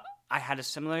 I had a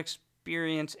similar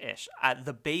experience-ish.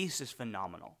 The bass is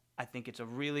phenomenal. I think it's a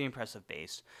really impressive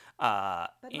bass. But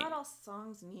not all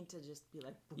songs need to just be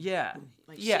like boom, yeah, boom,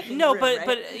 like yeah. shaking No, the room,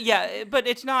 right? but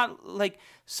it's not like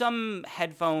some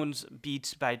headphones.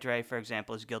 Beats by Dre, for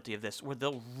example, is guilty of this, where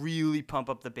they'll really pump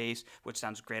up the bass, which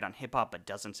sounds great on hip hop, but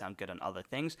doesn't sound good on other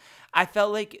things. I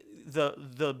felt like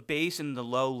the bass in the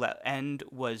low end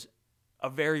was a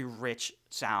very rich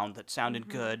sound that sounded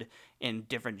good in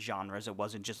different genres. It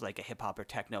wasn't just like a hip hop or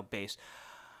techno bass.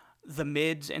 The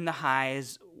mids and the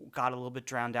highs got a little bit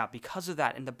drowned out because of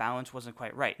that, and the balance wasn't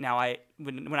quite right. Now,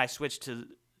 when I switched to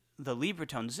the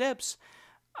Libertone Zips,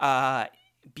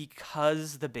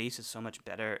 because the bass is so much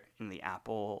better in the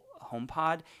Apple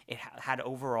HomePod, it had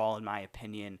overall, in my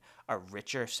opinion, a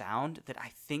richer sound that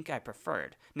I think I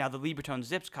preferred. Now, the Libertone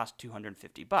Zips cost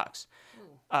 $250.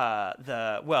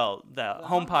 The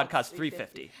HomePod costs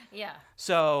 $350. Yeah.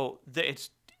 So the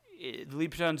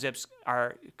Libertone Zips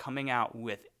are coming out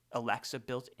with Alexa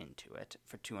built into it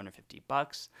for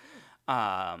 $250.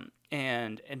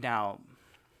 And now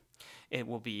it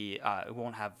will be it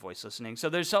won't have voice listening. So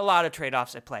there's a lot of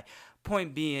trade-offs at play.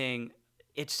 Point being,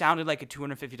 it sounded like a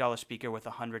 $250 speaker with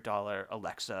a $100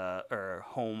 Alexa or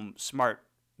home smart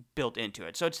built into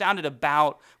it. So it sounded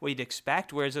about what you'd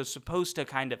expect, whereas it was supposed to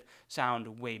kind of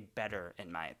sound way better, in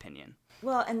my opinion.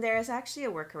 Well, and there is actually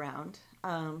a workaround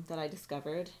that I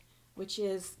discovered, which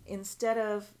is instead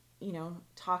of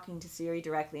talking to Siri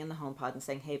directly in the HomePod and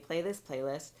saying, hey, play this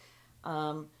playlist,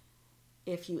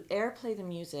 if you AirPlay the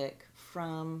music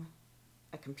from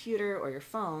a computer or your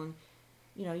phone,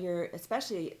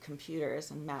 especially computers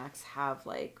and Macs have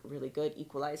like really good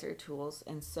equalizer tools,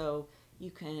 and so you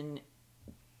can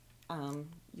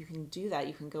do that.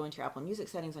 You can go into your Apple Music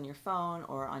settings on your phone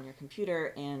or on your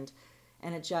computer and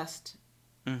adjust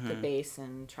the bass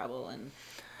and treble,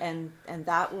 and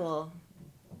that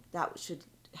should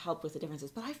help with the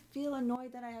differences. But I feel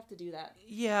annoyed that I have to do that.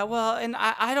 Yeah, well, and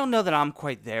I don't know that I'm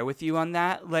quite there with you on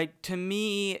that. Like, to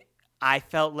me, I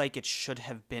felt like it should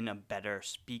have been a better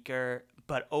speaker,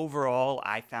 But overall,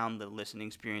 I found the listening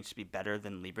experience to be better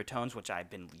than Libretones, which I've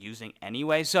been using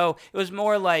anyway. So it was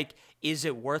more like, is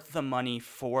it worth the money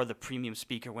for the premium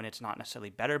speaker when it's not necessarily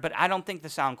better? But I don't think the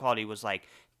sound quality was like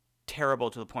terrible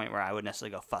to the point where I would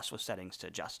necessarily go fuss with settings to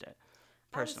adjust it.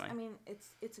 Personally, I mean,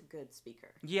 it's a good speaker.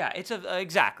 yeah,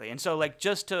 exactly. And so, like,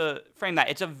 just to frame that,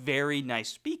 it's a very nice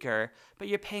speaker, but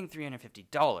you're paying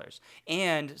 $350,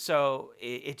 and so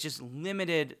it's just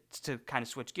limited. To kind of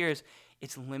switch gears,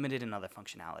 it's limited in other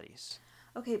functionalities.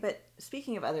 Okay, but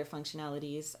speaking of other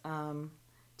functionalities,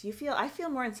 do you feel? I feel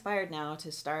more inspired now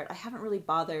to start. I haven't really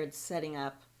bothered setting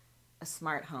up a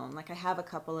smart home. Like I have a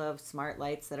couple of smart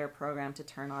lights that are programmed to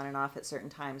turn on and off at certain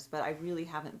times, but I really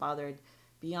haven't bothered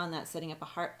beyond that setting up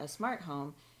a smart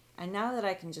home. And now that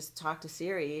I can just talk to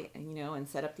Siri, and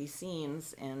set up these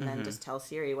scenes and then just tell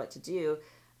Siri what to do,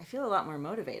 I feel a lot more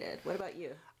motivated. What about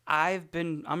you?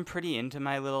 I'm pretty into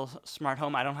my little smart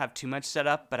home. I don't have too much set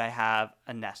up, but I have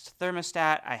a Nest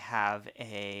thermostat. I have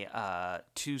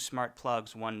two smart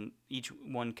plugs, one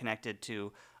connected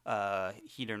to a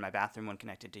heater in my bathroom, one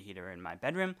connected to a heater in my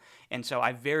bedroom. And so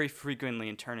I very frequently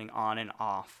am turning on and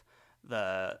off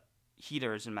the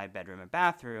heaters in my bedroom and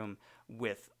bathroom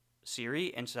with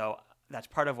Siri. And so that's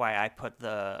part of why I put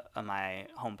my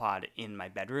HomePod in my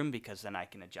bedroom, because then I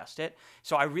can adjust it.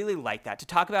 So I really like that. To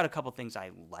talk about a couple things I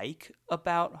like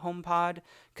about HomePod,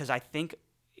 because I think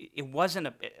it wasn't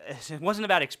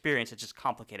about experience. It's just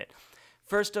complicated.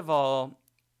 First of all,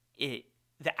 the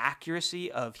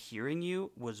accuracy of hearing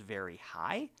you was very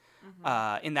high.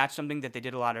 And that's something that they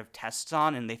did a lot of tests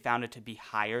on, and they found it to be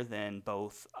higher than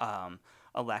both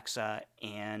Alexa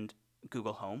and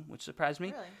Google Home, which surprised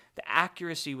me. Really? The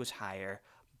accuracy was higher,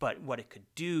 but what it could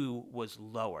do was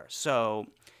lower. So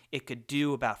it could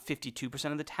do about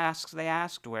 52% of the tasks they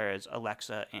asked, whereas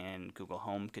Alexa and Google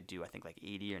Home could do, I think, like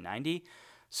 80 or 90.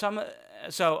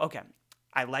 Okay,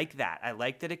 I like that. I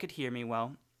like that it could hear me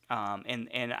well,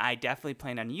 and I definitely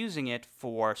plan on using it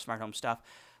for smart home stuff.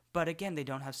 But again, they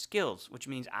don't have skills, which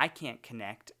means I can't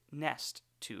connect Nest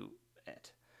to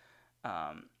it.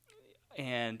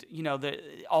 And,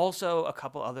 also a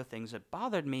couple other things that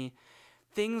bothered me,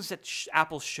 things that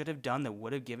Apple should have done that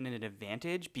would have given it an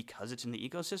advantage because it's in the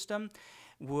ecosystem,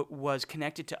 was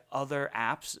connected to other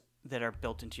apps that are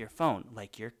built into your phone,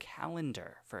 like your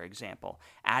calendar, for example.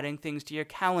 Adding things to your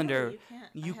calendar, Really?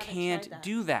 you I haven't can't tried that.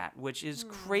 do that, which is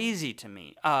crazy to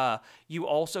me. You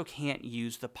also can't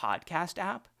use the podcast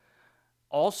app,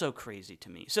 also crazy to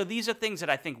me. So these are things that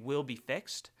I think will be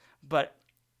fixed, but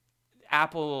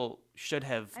Apple should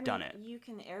have done it. You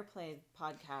can AirPlay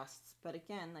podcasts, but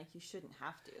again, like you shouldn't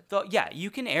have to. Though, yeah, you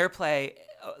can AirPlay.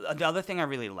 Another thing I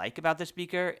really like about the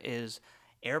speaker is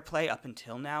AirPlay up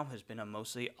until now has been a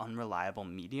mostly unreliable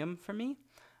medium for me.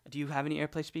 Do you have any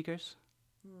AirPlay speakers?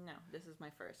 No, this is my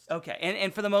first. Okay,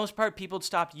 and for the most part, people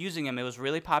stopped using them. It was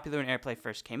really popular when AirPlay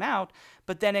first came out,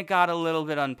 but then it got a little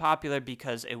bit unpopular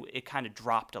because it kind of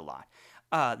dropped a lot.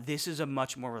 This is a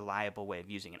much more reliable way of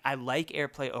using it. I like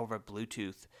AirPlay over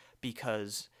Bluetooth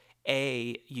because,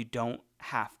 you don't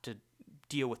have to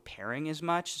deal with pairing as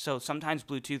much. So sometimes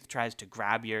Bluetooth tries to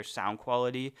grab your sound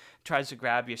quality, tries to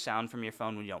grab your sound from your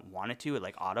phone when you don't want it to. It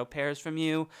like auto pairs from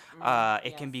you.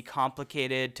 It can be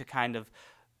complicated to kind of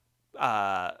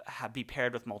be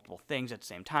paired with multiple things at the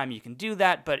same time. You can do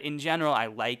that, but in general, I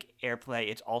like AirPlay.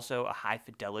 It's also a high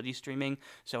fidelity streaming,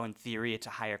 so in theory, it's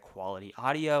a higher quality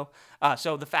audio.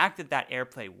 So the fact that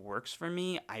AirPlay works for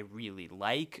me, I really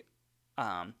like.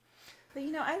 But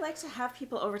I like to have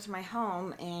people over to my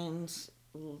home and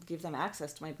give them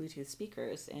access to my Bluetooth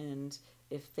speakers, and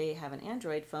if they have an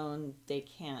Android phone, they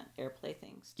can't AirPlay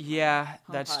things. Yeah,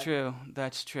 that's HomePod. true.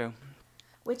 That's true.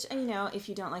 Which, if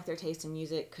you don't like their taste in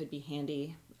music, could be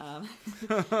handy.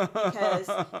 Because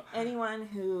anyone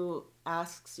who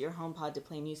asks your HomePod to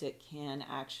play music can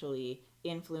actually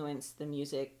influence the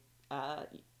music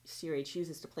Siri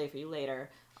chooses to play for you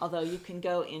later. Although you can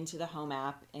go into the Home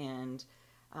app and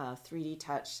 3D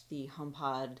touch the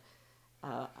HomePod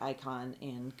icon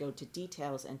and go to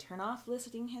details and turn off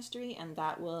listening history, and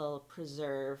that will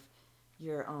preserve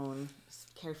your own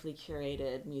carefully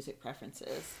curated music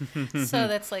preferences. So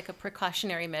that's like a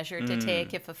precautionary measure to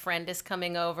take if a friend is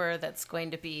coming over that's going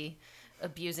to be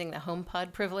abusing the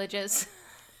HomePod privileges.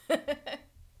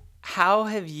 How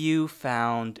have you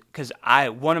found, because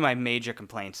one of my major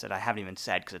complaints that I haven't even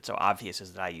said because it's so obvious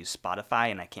is that I use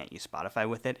Spotify and I can't use Spotify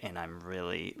with it, and I'm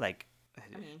really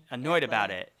annoyed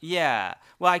about it. Yeah.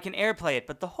 Well, I can AirPlay it,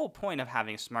 but the whole point of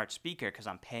having a smart speaker, because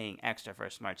I'm paying extra for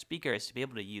a smart speaker, is to be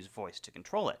able to use voice to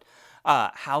control it.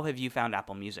 How have you found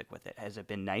Apple Music with it? Has it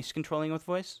been nice controlling with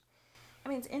voice? I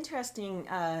mean, it's interesting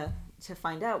to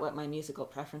find out what my musical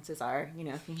preferences are. You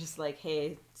know, if you're just like,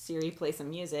 hey, Siri, play some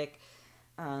music,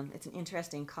 it's an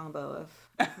interesting combo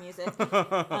of music. You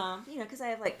know, because I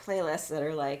have like playlists that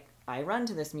are like, I run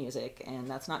to this music, and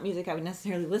that's not music I would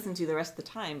necessarily listen to the rest of the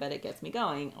time, but it gets me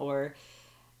going. Or,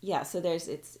 yeah, so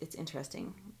it's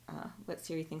interesting what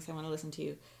Siri thinks I want to listen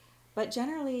to. But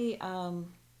generally,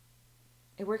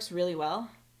 it works really well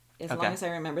as long as I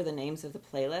remember the names of the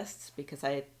playlists, because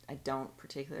I don't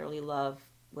particularly love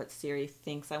what Siri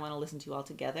thinks I want to listen to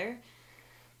altogether.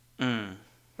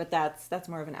 But that's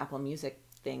more of an Apple Music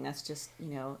thing. That's just,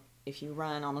 you know, if you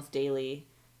run almost daily,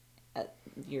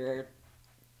 your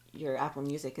Apple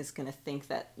Music is going to think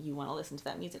that you want to listen to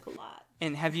that music a lot.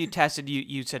 And have you tested,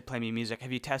 you said play me music,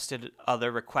 have you tested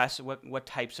other requests? What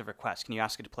types of requests? Can you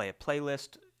ask it to play a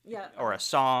playlist? Yeah. Or a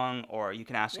song, or you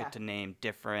can ask Yeah. it to name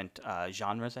different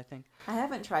genres, I think. I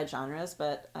haven't tried genres,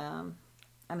 but I'm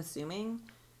assuming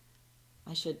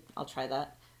I'll try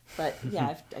that. But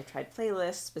yeah, I've tried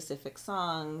playlists, specific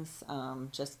songs,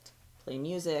 just play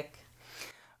music.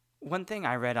 One thing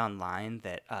I read online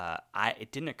that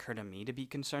it didn't occur to me to be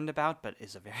concerned about, but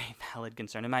is a very valid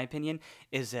concern in my opinion,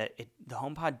 is that the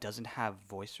HomePod doesn't have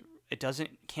voice. It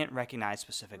can't recognize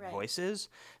specific Right. voices.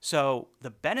 So the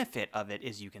benefit of it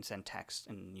is you can send text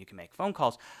and you can make phone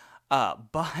calls.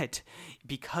 But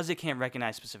because it can't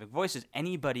recognize specific voices,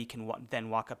 anybody can then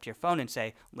walk up to your phone and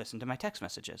say, "Listen to my text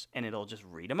messages," and it'll just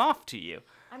read them off to you.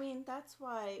 I mean, that's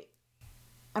why.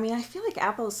 I mean, I feel like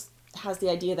Apple's has the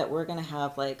idea that we're going to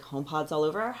have like HomePods all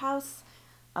over our house.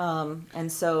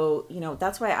 And so, you know,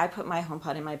 that's why I put my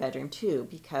HomePod in my bedroom too,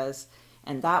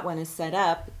 and that one is set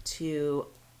up to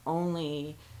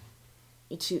only,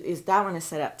 that one is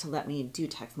set up to let me do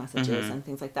text messages and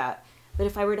things like that. But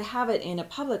if I were to have it in a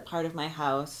public part of my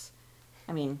house,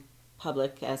 I mean,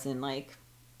 public as in like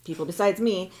people besides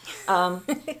me,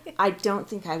 I don't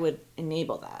think I would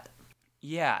enable that.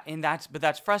 Yeah, and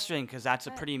that's frustrating because that's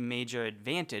a pretty major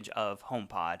advantage of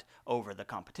HomePod over the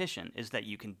competition is that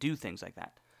you can do things like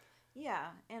that. Yeah,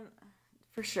 and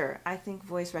for sure, I think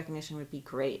voice recognition would be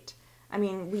great. I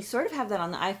mean, we sort of have that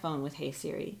on the iPhone with Hey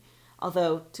Siri.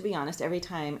 Although, to be honest, every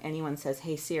time anyone says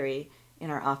Hey Siri in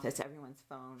our office, everyone's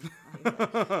phone,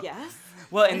 like, yes.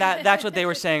 Well, and that's what they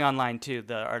were saying online too.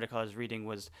 The article I was reading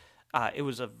was, it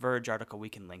was a Verge article. We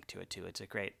can link to it too. It's a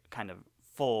great kind of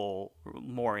full,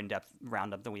 more in-depth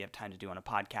roundup than we have time to do on a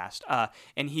podcast.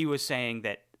 And he was saying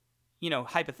that, you know,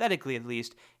 hypothetically at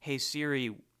least, Hey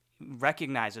Siri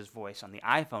recognizes voice on the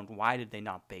iPhone. Why did they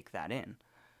not bake that in?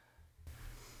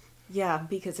 Yeah,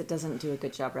 because it doesn't do a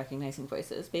good job recognizing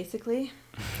voices, basically.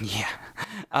 Yeah.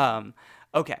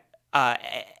 Okay.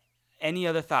 Any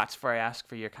other thoughts before I ask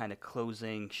for your kind of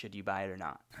closing, should you buy it or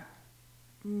not?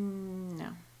 No.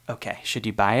 Okay. Should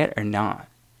you buy it or not?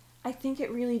 I think it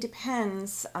really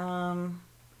depends.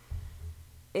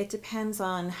 It depends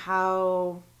on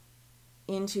how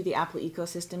into the Apple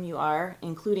ecosystem you are,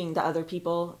 including the other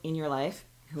people in your life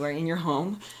who are in your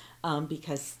home,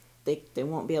 because they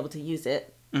won't be able to use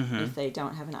it if they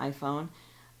don't have an iPhone.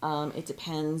 It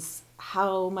depends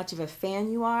how much of a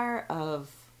fan you are of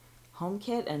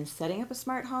HomeKit and setting up a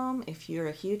smart home. If you're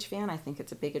a huge fan, I think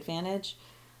it's a big advantage.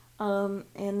 And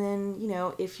then, you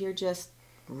know, if you're just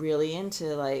really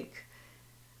into like,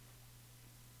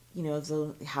 you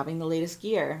know, having the latest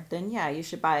gear, then yeah, you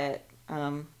should buy it.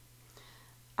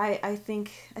 I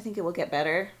think it will get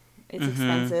better. It's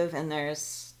expensive, and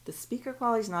the speaker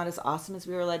quality is not as awesome as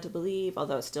we were led to believe,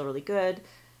 although it's still really good.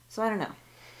 So I don't know.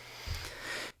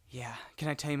 Yeah. Can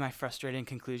I tell you my frustrating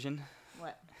conclusion?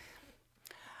 What?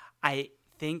 I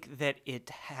think that it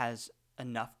has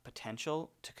enough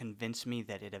potential to convince me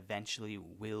that it eventually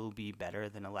will be better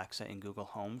than Alexa and Google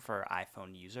Home for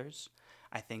iPhone users.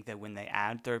 I think that when they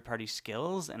add third-party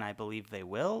skills, and I believe they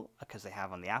will, because they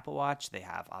have on the Apple Watch, they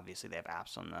have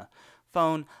apps on the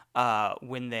phone.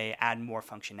 When they add more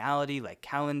functionality like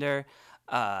calendar,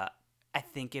 I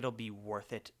think it'll be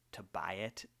worth it to buy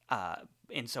it.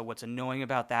 And so what's annoying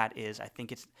about that is I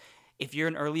think if you're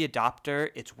an early adopter,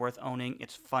 it's worth owning.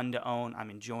 It's fun to own. I'm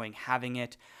enjoying having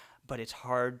it. But it's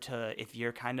hard if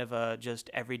you're kind of a just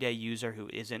everyday user who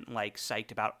isn't like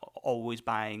psyched about always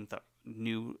buying the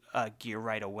new gear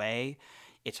right away,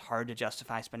 it's hard to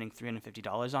justify spending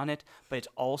 $350 on it. But it's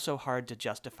also hard to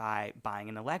justify buying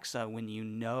an Alexa when you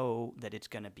know that it's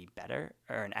going to be better,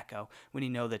 or an Echo, when you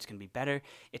know that it's going to be better.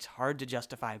 It's hard to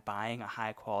justify buying a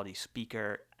high quality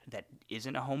speaker that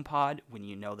isn't a HomePod when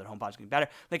you know that HomePod's going to be better.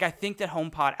 Like, I think that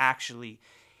HomePod actually,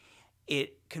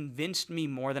 it convinced me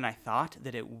more than I thought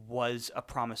that it was a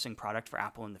promising product for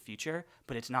Apple in the future,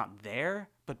 but it's not there.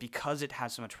 but because it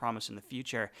has so much promise in the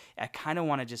future, I kind of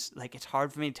want to just, like, it's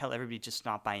hard for me to tell everybody just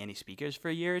not buy any speakers for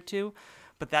a year or two,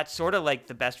 but that's sort of like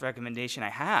the best recommendation I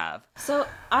have. So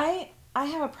I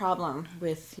have a problem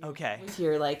with Okay. with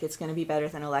your, like, it's going to be better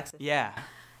than Alexa. Yeah.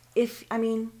 If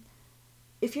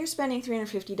you're spending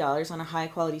 $350 on a high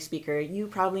quality speaker, you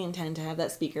probably intend to have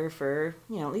that speaker for,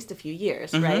 at least a few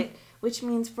years, right? Which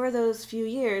means for those few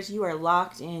years, you are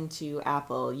locked into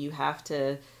Apple. You have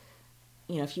to,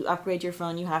 if you upgrade your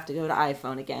phone, you have to go to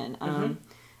iPhone again.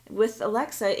 With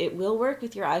Alexa, it will work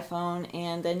with your iPhone,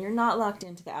 and then you're not locked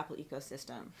into the Apple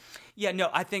ecosystem. Yeah, no,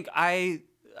 I think I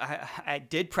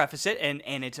did preface it,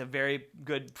 and it's a very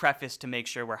good preface to make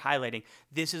sure we're highlighting.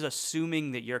 This is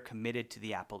assuming that you're committed to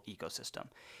the Apple ecosystem.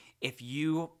 If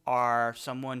you are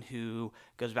someone who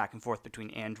goes back and forth between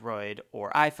Android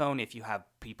or iPhone, if you have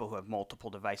people who have multiple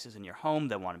devices in your home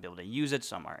that want to be able to use it,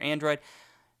 some are Android,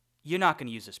 you're not going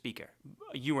to use the speaker.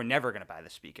 You were never going to buy the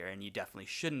speaker, and you definitely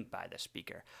shouldn't buy the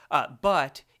speaker.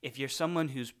 But if you're someone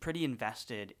who's pretty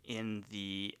invested in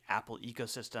the Apple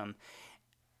ecosystem,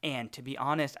 and to be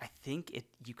honest, I think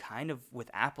you kind of,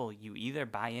 with Apple, you either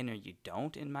buy in or you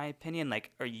don't, in my opinion.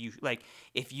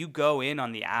 If you go in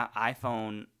on the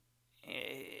iPhone,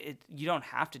 you don't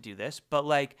have to do this,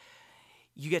 but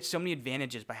you get so many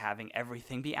advantages by having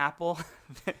everything be Apple,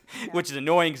 which is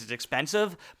annoying because it's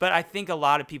expensive. But I think a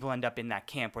lot of people end up in that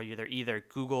camp where you're either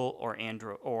Google or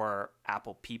Android or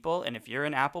Apple people. And if you're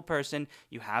an Apple person,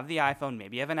 you have the iPhone,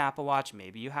 maybe you have an Apple Watch,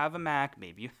 maybe you have a Mac,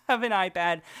 maybe you have an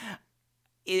iPad.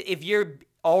 If you're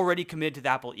already committed to the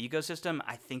Apple ecosystem,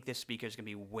 I think this speaker is going to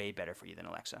be way better for you than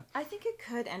Alexa. I think it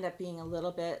could end up being a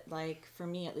little bit like, for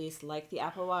me at least, like the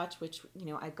Apple Watch, which,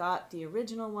 I got the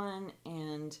original one,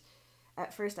 and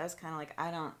at first I was kind of like,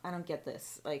 I don't get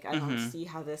this. Like, I don't see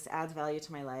how this adds value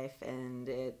to my life, and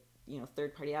it,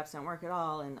 third-party apps don't work at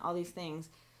all, and all these things.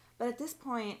 But at this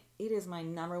point, it is my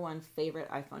number one favorite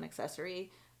iPhone accessory.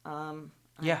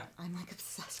 Yeah. I'm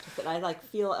obsessed with it. I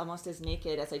feel almost as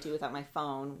naked as I do without my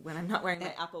phone when I'm not wearing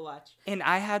my Apple Watch. And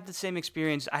I had the same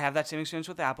experience. I have that same experience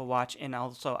with the Apple Watch, and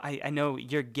also I know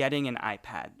you're getting an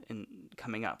iPad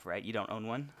coming up, right? You don't own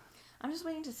one? I'm just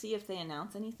waiting to see if they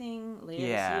announce anything later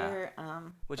this year.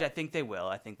 Which I think they will.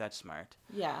 I think that's smart.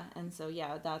 Yeah, and so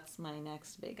that's my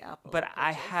next big Apple. But purchase.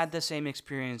 I had the same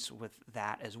experience with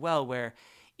that as well, where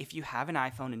if you have an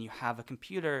iPhone and you have a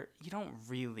computer, you don't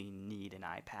really need an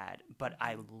iPad, but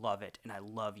I love it, and I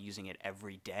love using it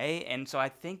every day, and so I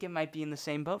think it might be in the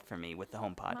same boat for me with the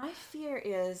HomePod. My fear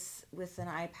is, with an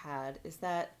iPad, is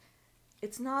that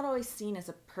it's not always seen as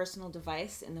a personal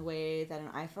device in the way that an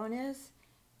iPhone is,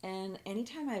 and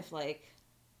anytime I've,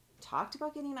 talked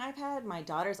about getting an iPad, my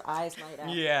daughter's eyes light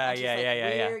up. Yeah.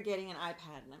 We're getting an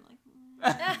iPad, and I'm like,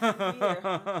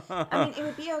 I mean, it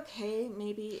would be okay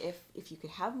maybe if you could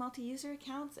have multi-user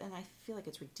accounts, and I feel like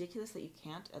it's ridiculous that you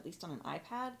can't, at least on an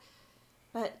iPad.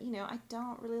 But, I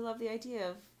don't really love the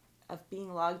idea of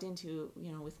being logged into,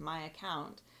 with my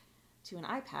account to an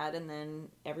iPad and then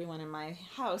everyone in my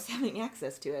house having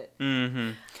access to it.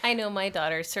 Mm-hmm. I know my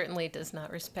daughter certainly does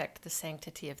not respect the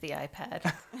sanctity of the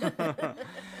iPad.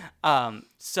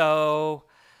 So,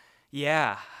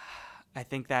 yeah. I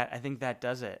think that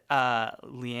does it.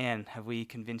 Leanne, have we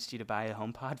convinced you to buy a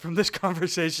HomePod from this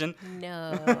conversation?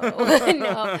 No,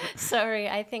 no. Sorry.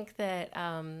 I think that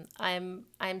I'm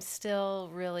still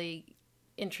really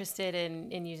interested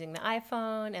in using the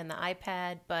iPhone and the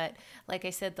iPad, but like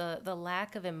I said, the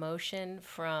lack of emotion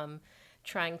from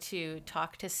trying to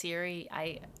talk to Siri,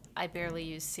 I barely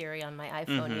use Siri on my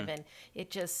iPhone even.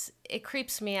 It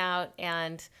creeps me out,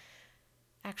 and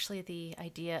actually, the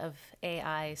idea of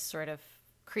AI sort of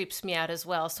creeps me out as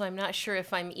well. So I'm not sure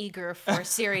if I'm eager for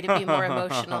Siri to be more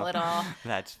emotional at all.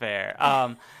 That's fair.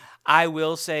 I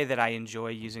will say that I enjoy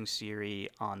using Siri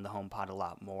on the HomePod a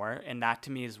lot more, and that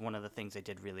to me is one of the things they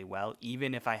did really well.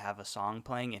 Even if I have a song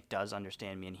playing, it does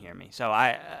understand me and hear me. So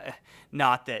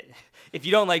not that if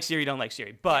you don't like Siri, don't like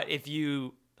Siri. But if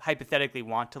you hypothetically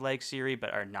want to like Siri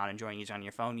but are not enjoying using it on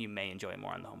your phone, you may enjoy it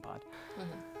more on the HomePod.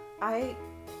 Mm-hmm.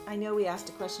 I know we asked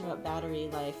a question about battery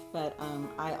life, but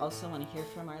I also want to hear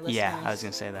from our listeners. Yeah, I was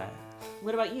going to say that.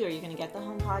 What about you? Are you going to get the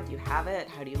HomePod? Do you have it?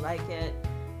 How do you like it?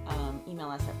 Email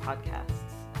us at podcasts.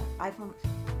 iPhone.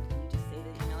 Can you just say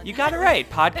the email address? You got it right.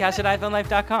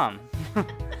 Podcast@iPhoneLife.com.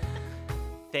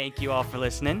 Thank you all for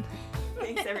listening.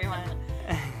 Thanks, everyone.